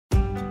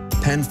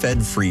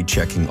PenFed Free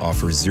Checking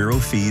offers zero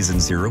fees and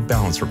zero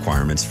balance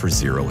requirements for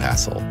zero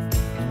hassle.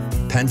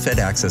 PenFed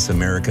Access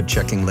America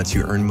Checking lets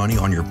you earn money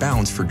on your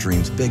balance for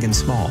dreams big and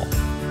small.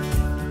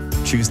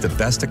 Choose the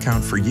best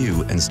account for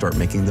you and start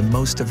making the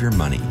most of your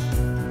money.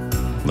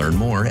 Learn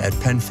more at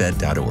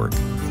penfed.org.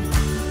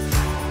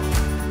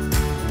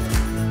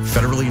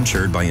 Federally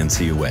insured by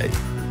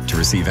NCUA. To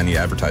receive any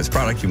advertised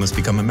product, you must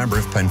become a member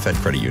of PenFed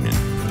Credit Union.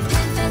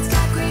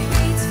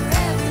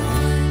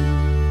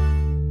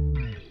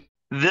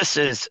 This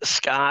is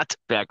Scott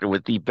Becker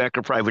with the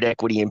Becker Private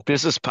Equity and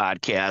Business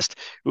Podcast.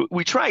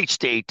 We try each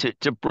day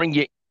to bring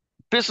you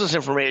business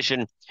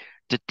information,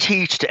 to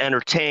teach, to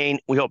entertain.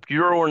 We hope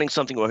you're learning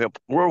something. We hope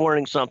we're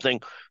learning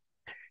something.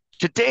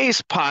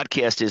 Today's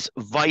podcast is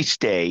Vice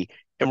Day,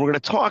 and we're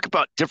going to talk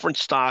about different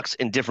stocks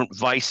and different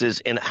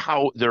vices and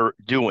how they're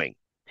doing.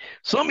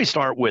 So let me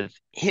start with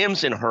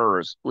Hims and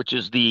Hers, which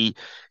is the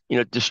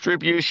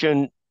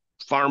distribution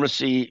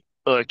pharmacy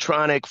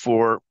electronic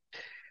for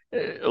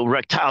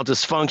erectile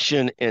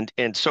dysfunction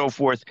and so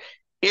forth.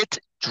 It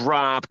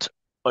dropped,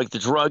 like the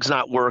drug's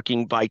not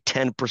working, by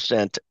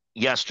 10%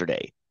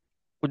 yesterday.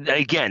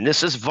 Again,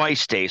 this is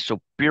Vice Day, so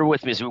bear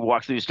with me as we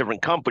walk through these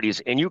different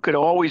companies. And you could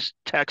always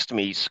text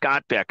me,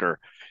 Scott Becker,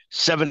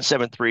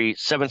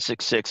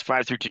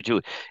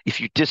 773-766-5322, if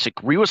you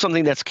disagree with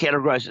something that's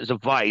categorized as a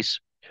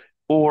vice,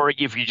 or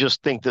if you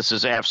just think this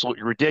is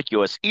absolutely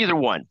ridiculous. Either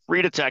one,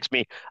 free to text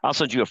me. I'll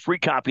send you a free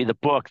copy of the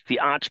book,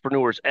 The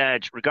Entrepreneur's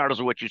Edge, regardless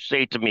of what you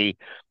say to me,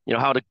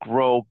 how to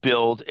grow,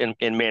 build,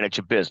 and manage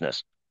a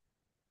business.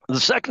 The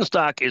second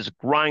stock is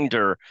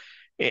Grindr.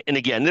 And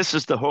again, this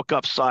is the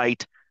hookup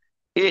site.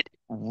 It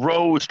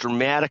rose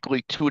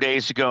dramatically 2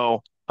 days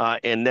ago,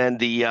 and then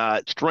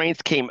the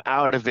strength came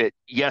out of it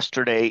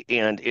yesterday,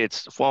 and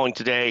it's falling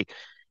today.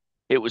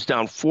 It was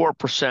down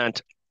 4%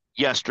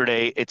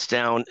 yesterday. It's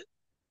down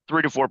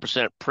 3 to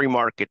 4%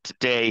 pre-market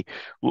today.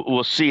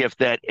 We'll see if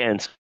that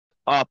ends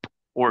up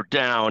or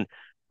down,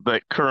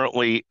 but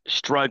currently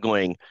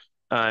struggling.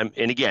 And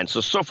again,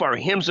 so far,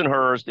 Hims and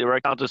Hers, the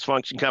erectile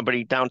dysfunction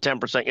company, down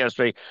 10%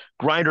 yesterday.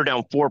 Grindr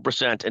down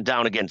 4% and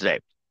down again today.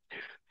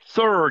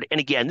 Third, and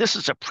again, this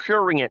is a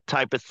prurient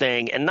type of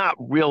thing and not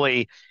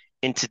really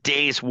in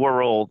today's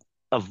world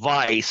a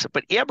vice,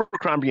 but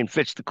Abercrombie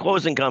Fitch, the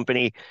clothing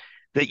company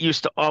that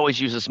used to always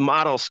use this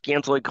model,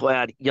 scantily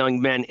clad young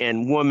men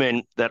and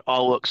women that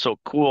all look so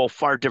cool,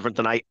 far different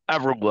than I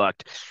ever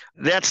looked.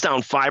 That's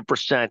down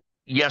 5%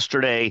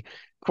 yesterday,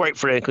 quite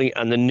frankly,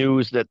 on the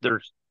news that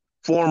their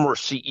former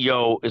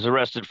CEO is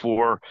arrested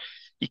for,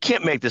 you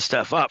can't make this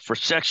stuff up, for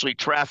sexually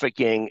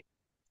trafficking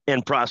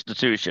and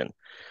prostitution.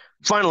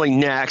 Finally,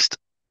 next,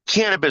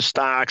 cannabis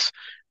stocks,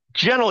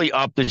 generally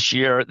up this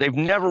year. They've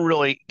never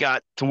really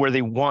got to where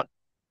they want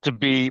to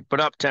be,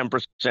 but up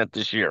 10%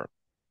 this year.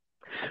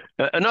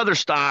 Another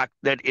stock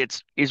that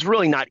is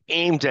really not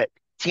aimed at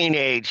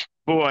teenage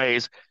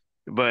boys,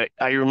 but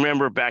I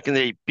remember back in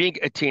the day being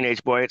a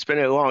teenage boy, it's been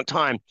a long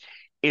time,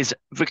 is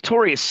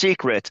Victoria's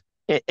Secret.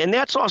 And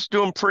that's also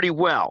doing pretty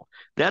well.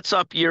 That's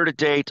up year to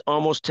date,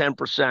 almost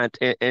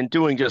 10% and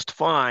doing just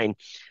fine.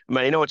 I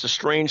mean, I know it's a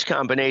strange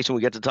combination.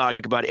 We get to talk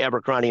about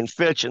Abercrombie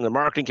Fitch and the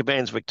marketing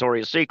campaigns,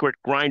 Victoria's Secret,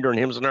 Grindr, and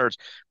Hims and Hers.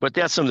 But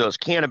that's some of those.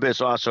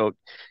 Cannabis also,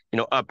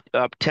 up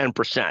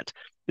 10%.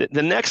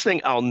 The next thing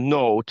I'll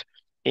note,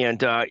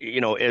 and,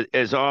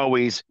 as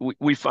always,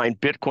 we find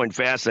Bitcoin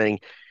fascinating.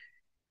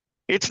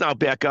 It's now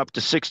back up to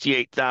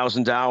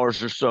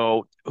 $68,000 or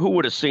so. Who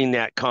would have seen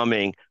that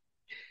coming?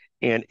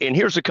 And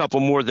here's a couple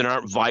more that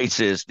aren't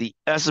vices. The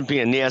S&P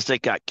and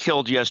NASDAQ got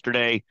killed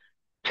yesterday.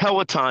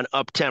 Peloton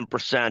up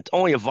 10%,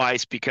 only a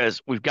vice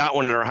because we've got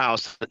one in our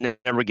house that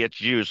never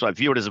gets used, so I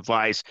view it as a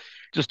vice.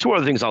 Just two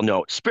other things I'll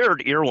note.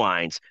 Spirit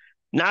Airlines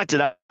knocked it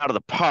out of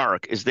the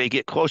park as they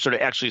get closer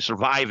to actually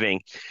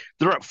surviving.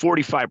 They're up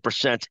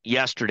 45%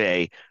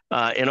 yesterday.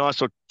 And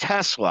also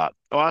Tesla,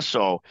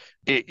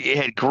 it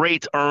had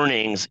great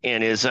earnings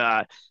and is,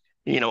 up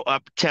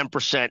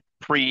 10%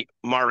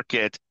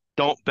 pre-market.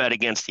 Don't bet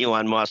against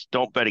Elon Musk.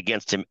 Don't bet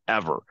against him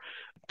ever.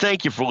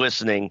 Thank you for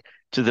listening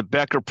to the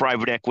Becker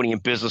Private Equity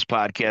and Business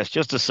Podcast.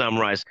 Just to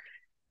summarize,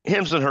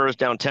 Hims and Hers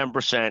down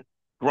 10%,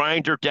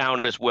 Grindr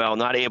down as well,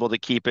 not able to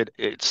keep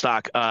its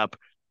stock up.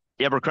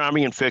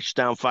 Abercrombie and Fitch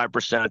down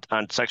 5%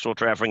 on sexual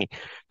trafficking.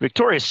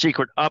 Victoria's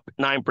Secret up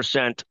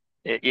 9%,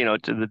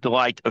 to the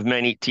delight of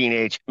many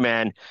teenage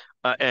men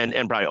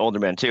and probably older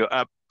men too,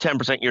 up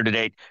 10% year to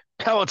date.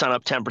 Peloton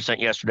up 10%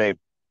 yesterday.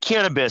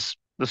 Cannabis,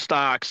 the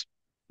stocks,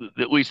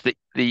 at least the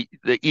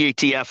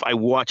ETF I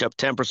watch, up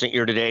 10%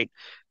 year to date.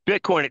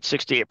 Bitcoin at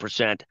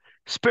 68%.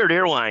 Spirit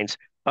Airlines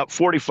up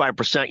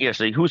 45%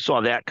 yesterday. Who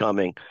saw that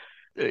coming?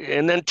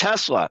 And then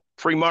Tesla,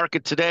 free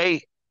market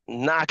today,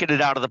 knocking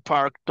it out of the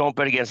park. Don't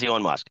bet against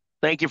Elon Musk.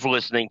 Thank you for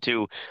listening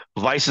to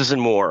Vices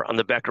and More on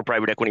the Becker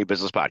Private Equity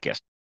Business Podcast.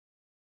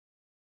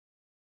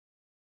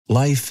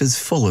 Life is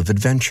full of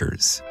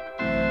adventures.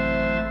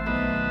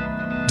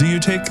 Do you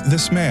take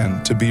this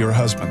man to be your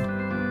husband?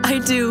 I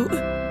do.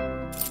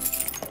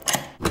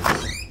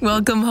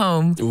 Welcome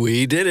home.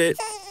 We did it.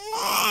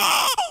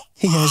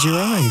 He has your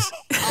eyes.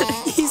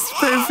 He's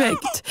perfect.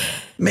 Perfect.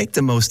 Make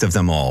the most of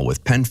them all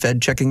with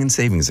PenFed checking and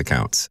savings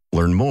accounts.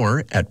 Learn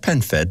more at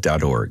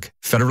PenFed.org.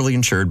 Federally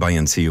insured by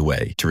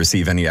NCUA. To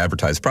receive any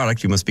advertised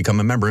product, you must become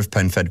a member of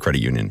PenFed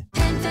Credit Union.